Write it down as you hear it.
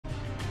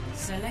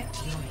Select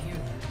your hero.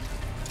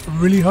 I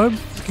really hope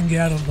we can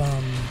get out of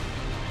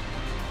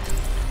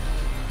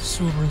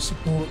silver and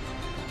support.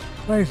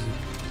 Crazy,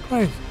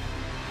 crazy.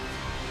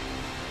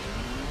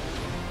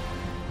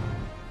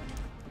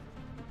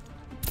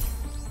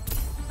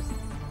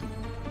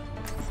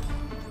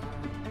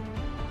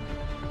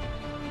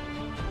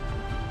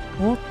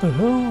 What the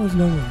hell is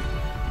going on?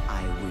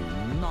 I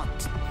will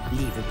not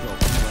leave a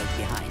broken world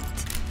behind.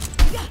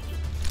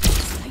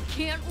 I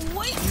can't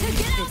wait to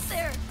get out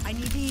there! I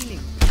need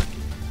healing.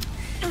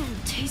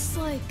 Tastes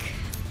like...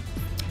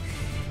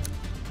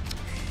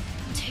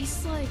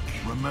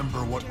 Remember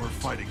what we're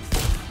fighting for.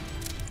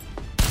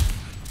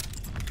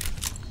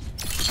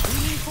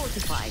 Healing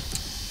fortified.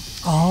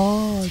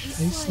 Oh, it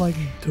tastes like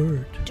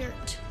dirt.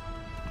 dirt.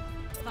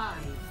 5,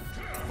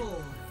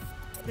 4,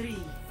 3,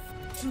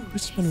 2,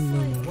 What's been in my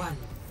mind? 1.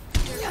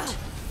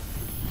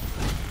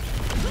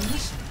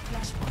 Mission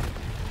flashpoint.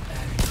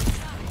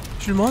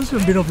 She reminds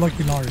me a bit of like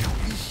Ilaria.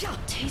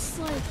 Tastes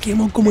like...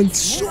 Game on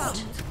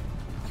comenzó.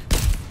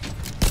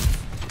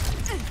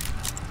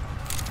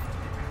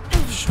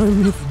 Show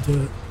me the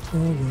dirt. Oh,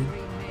 well.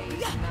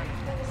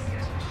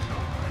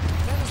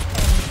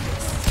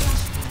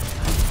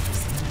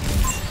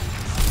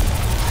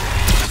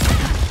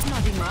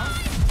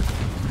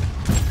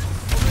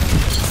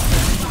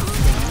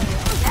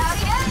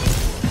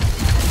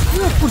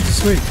 Yeah, pretty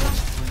sweet.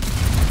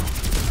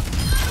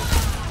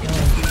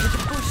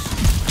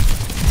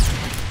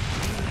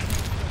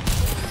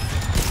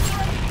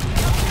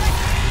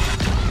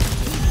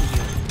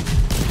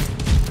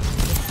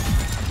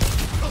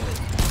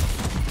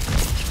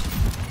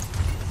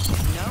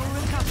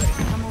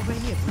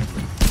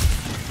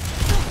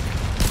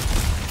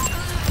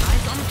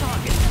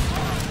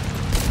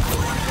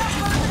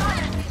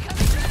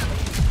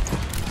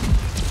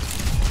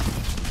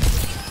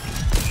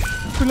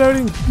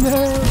 Reloading. No.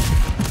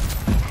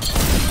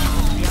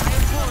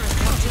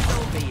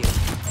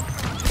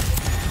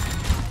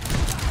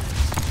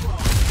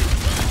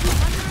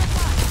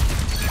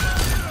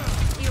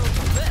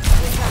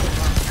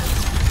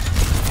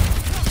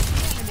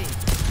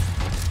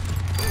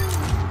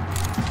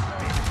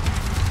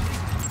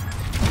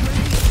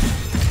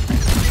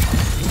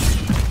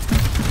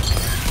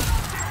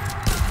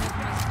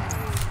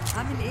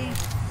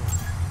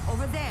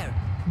 Over there.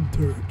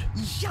 Dirt.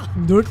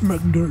 Dirt,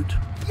 McDirt.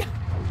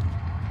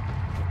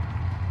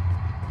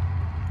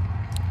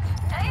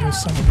 There's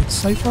some a bit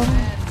safer.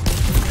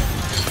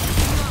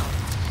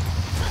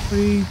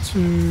 3,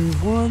 2,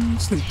 1,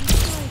 sleep.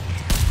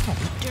 Oh.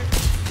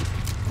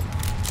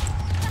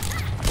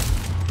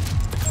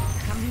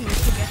 Come here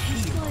to get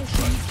healed.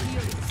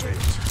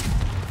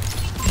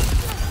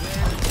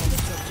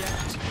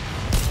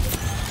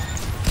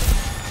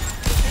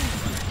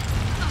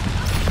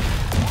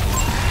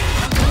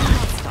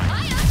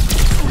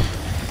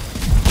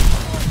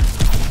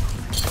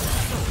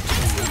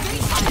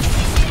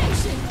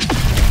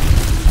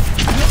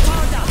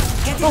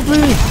 Help me!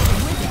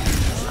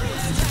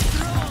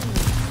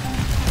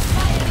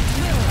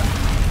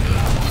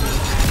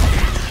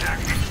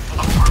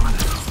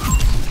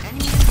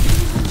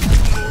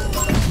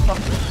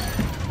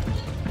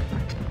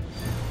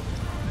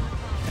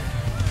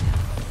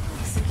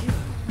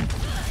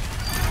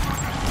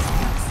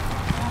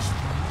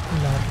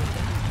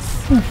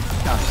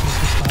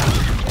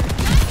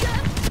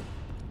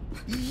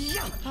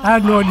 I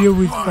had no idea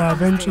with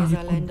Venture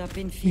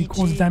you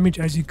cause damage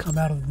as you come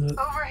out of the...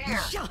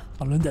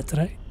 I learned that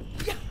today.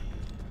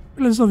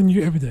 We learn something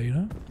new every day, you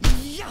know?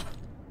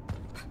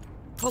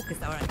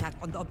 Focus our attack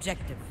on the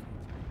objective.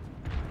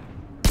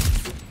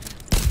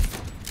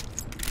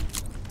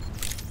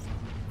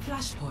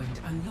 Flashpoint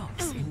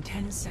unlocks in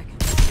 10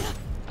 seconds.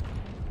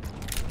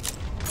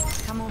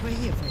 Come over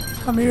here, friend.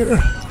 Come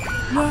here.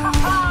 No.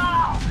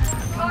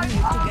 Come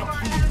here to get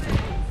healed.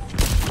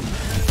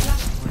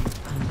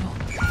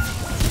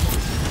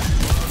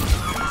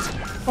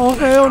 Oh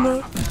hell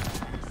no.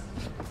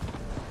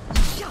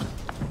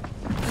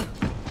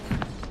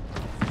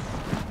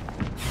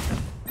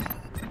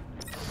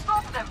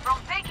 Stop them from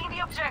taking the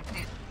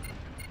objective.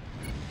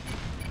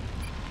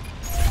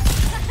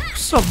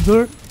 What's up,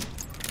 dirt?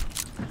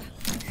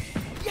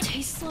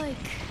 Tastes like...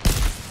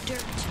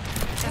 dirt.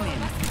 Come in.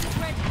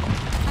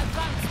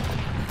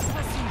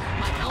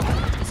 My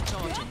ultimate is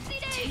charging.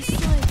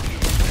 Tastes like...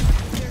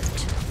 dirt.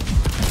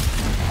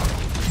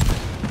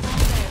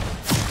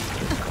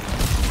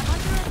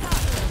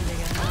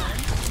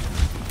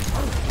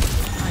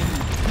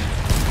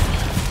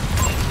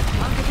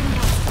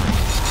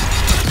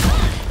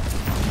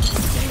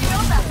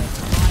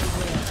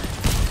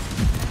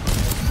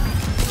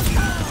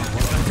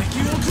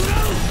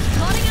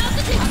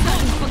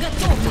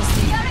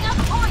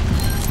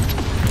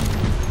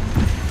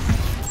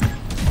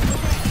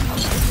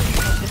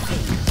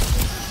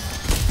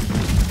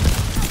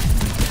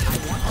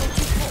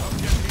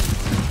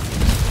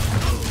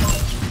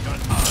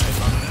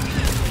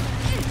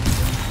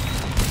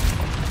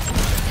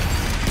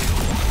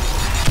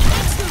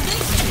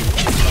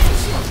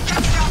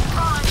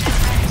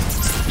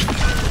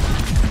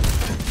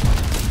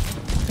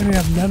 don't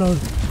have nano.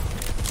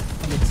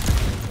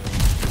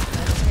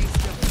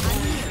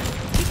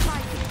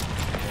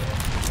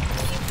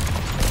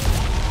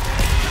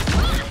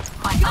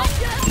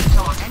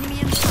 Enemy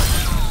in sight.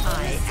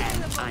 I am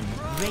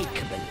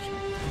unbreakable.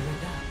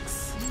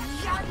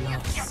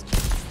 Lost.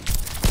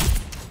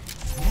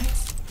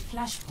 Next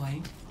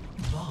flashpoint,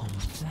 bomb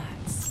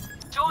plants.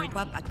 Join. Group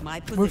up at my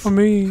Wait for position.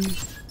 me.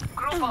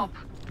 Group up.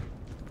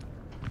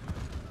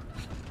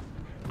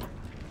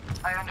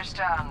 I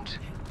understand.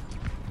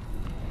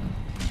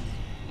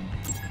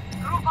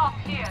 Group up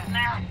here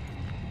now.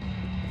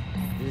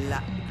 La.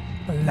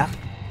 La.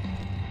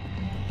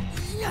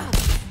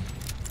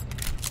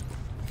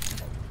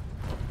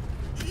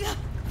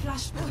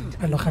 Flashpoint.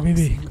 Hello,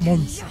 Habibi. Come on.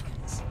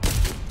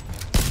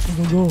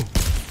 Go, go, go.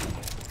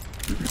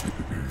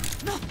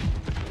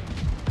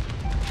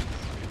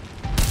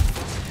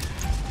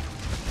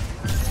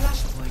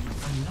 Flashpoint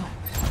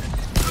unlocked.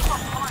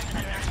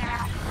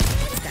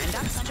 Stand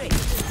up straight.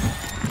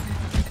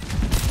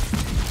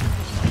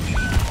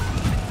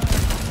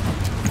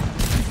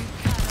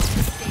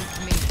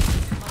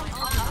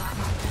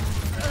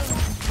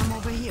 Come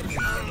over here.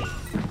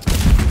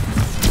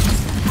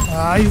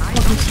 Ah, you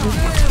fucking shit.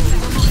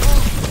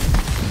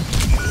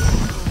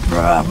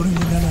 Bruh, what are you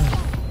gonna?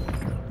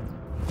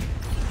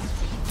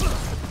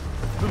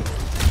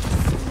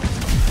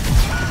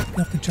 You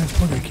have to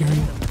transport that,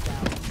 Kiri.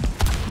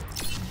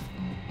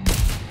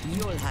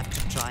 You'll have to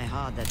try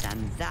harder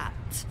than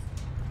that.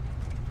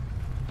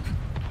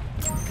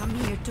 Come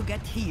here to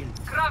get healed.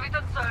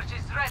 Graviton surge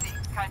is ready.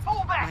 Can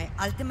pull back. My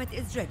ultimate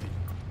is ready.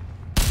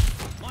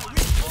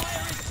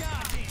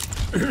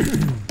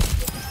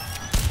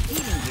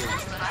 Healing you.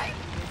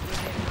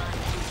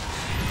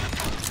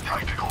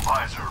 Tactical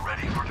visor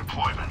ready for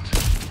deployment.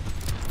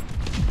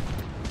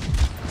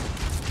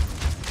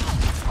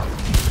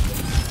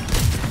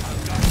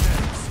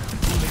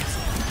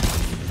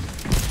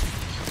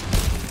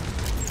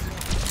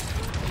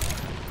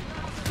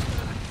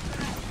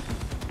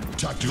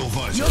 Tactical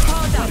visor. You're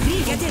powered up.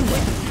 Get in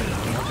there.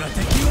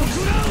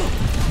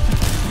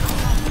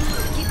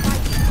 Keep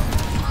fighting.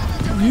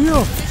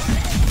 Yeah.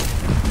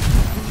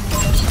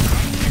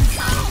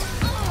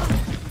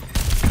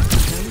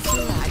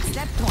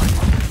 Step one.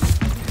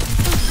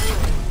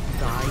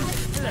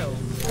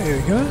 There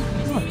we go.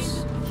 Nice.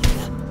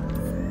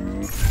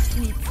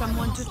 Need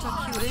someone to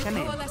tuck you in. Come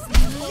in.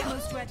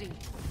 Almost ready.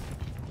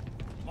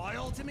 My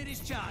ultimate is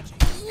charging.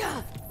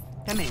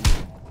 Come in.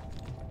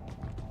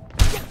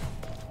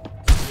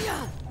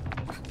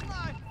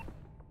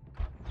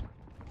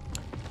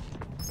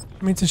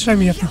 I mean, it's a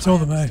shame you have to tell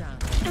them, eh?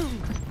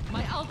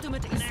 My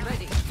ultimate is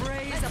ready.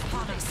 Praise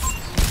upon us.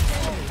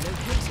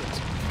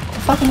 I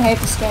fucking hate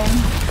this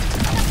game.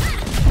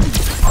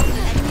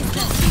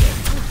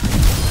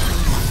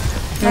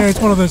 Yeah, it's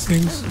one of those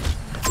things.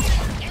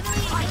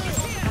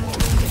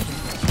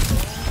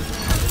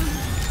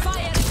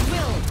 Fire at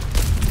will.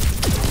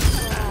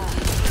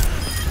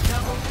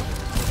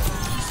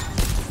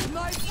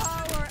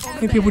 I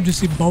think people just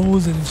see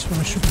bubbles and just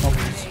want to shoot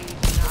bubbles.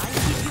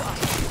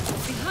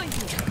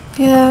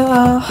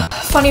 Yeah,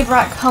 funny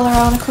bright color,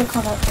 I wanna click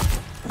on it.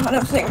 I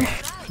don't think.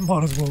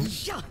 Might as well.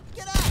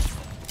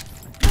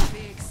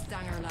 Big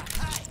stanger lap.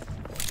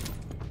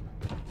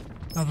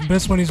 Now the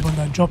best one is when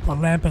they drop a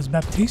lamp as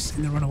Baptiste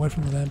and they run away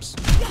from the lamps.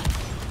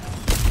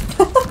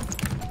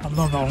 I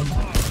love that one.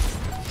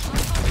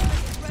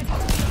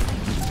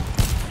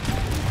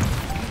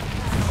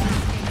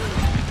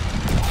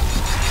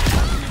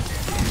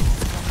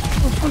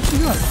 What the fuck's he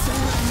got?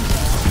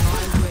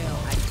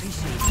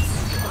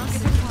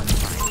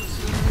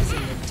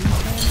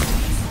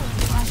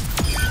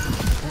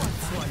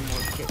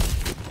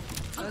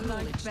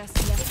 Best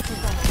left to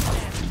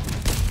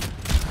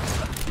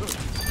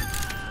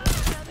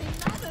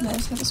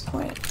Nice at this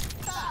point.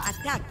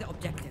 Attack the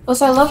objective.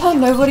 Also, I love how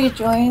nobody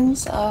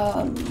joins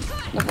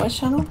the voice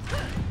channel.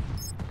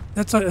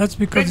 That's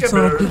because it's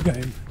not a good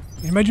game.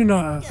 Imagine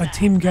a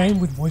team game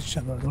with voice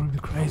chat. That would be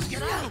crazy.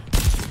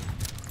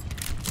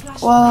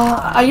 Well,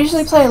 I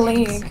usually play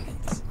League.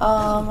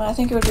 And I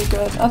think it would be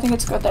good. I think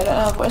it's good they don't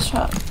have voice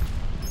chat.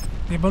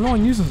 Yeah, but no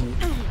one uses it.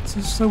 It's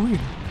just so weird.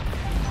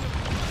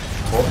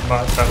 A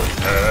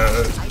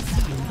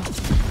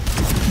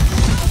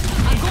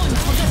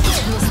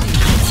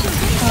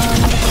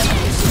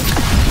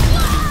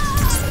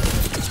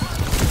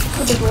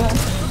big wheel.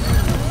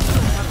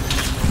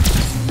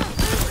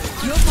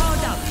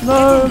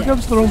 No, it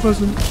comes to the wrong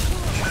person.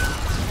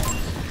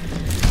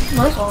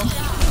 Nice one.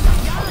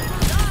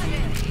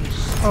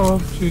 Oh well,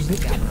 choose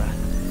it.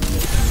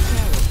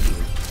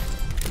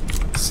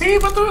 See,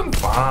 we're doing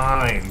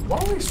fine.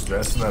 What are we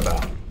stressing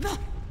about?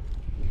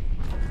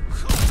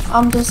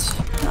 I'm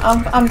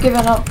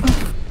giving up.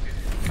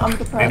 I'm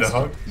Need a depressed.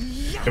 hug?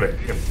 Come here,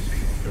 come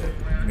here.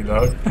 Need a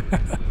hug?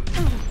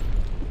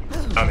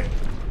 Come here.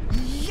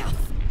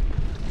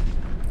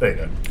 There you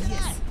go.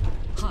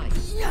 Hi.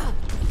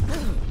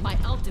 My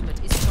ultimate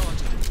is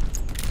charging.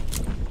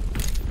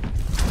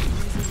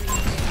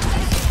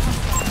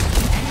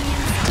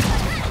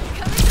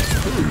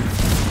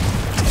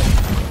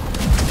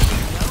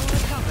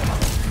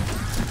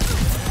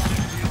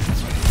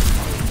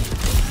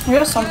 We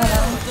got something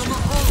now.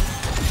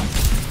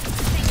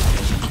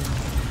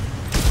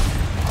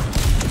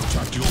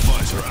 Tactical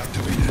visor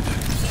activated.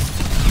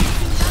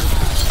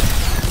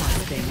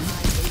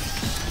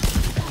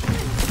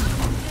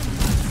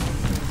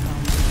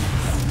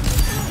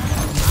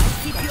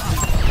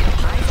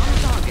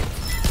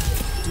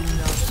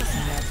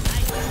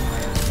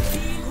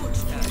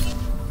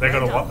 They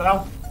got a what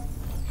now?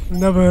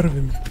 Never heard of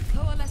him.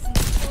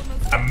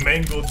 A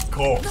mangled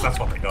corpse, that's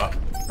what they got.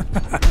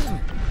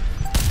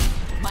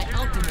 My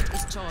ultimate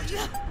is charging.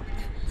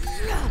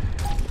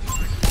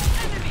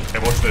 Hey,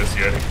 what's this,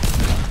 Yeti?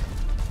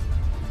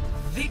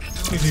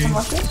 I'm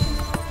lucky.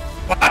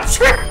 What?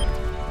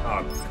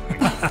 Oh,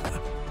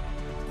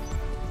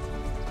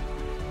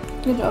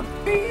 Good job.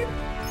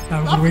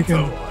 Have a good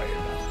weekend.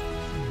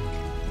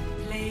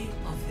 Play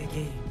of the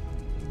game.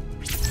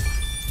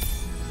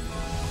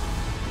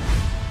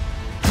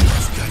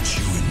 I've got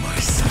you in my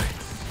sight.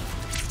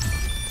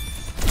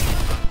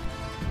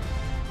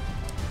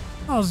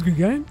 That was a good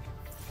game.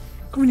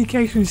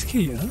 Communication is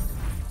key, huh?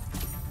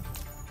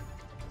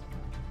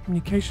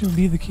 Communication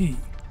be the key.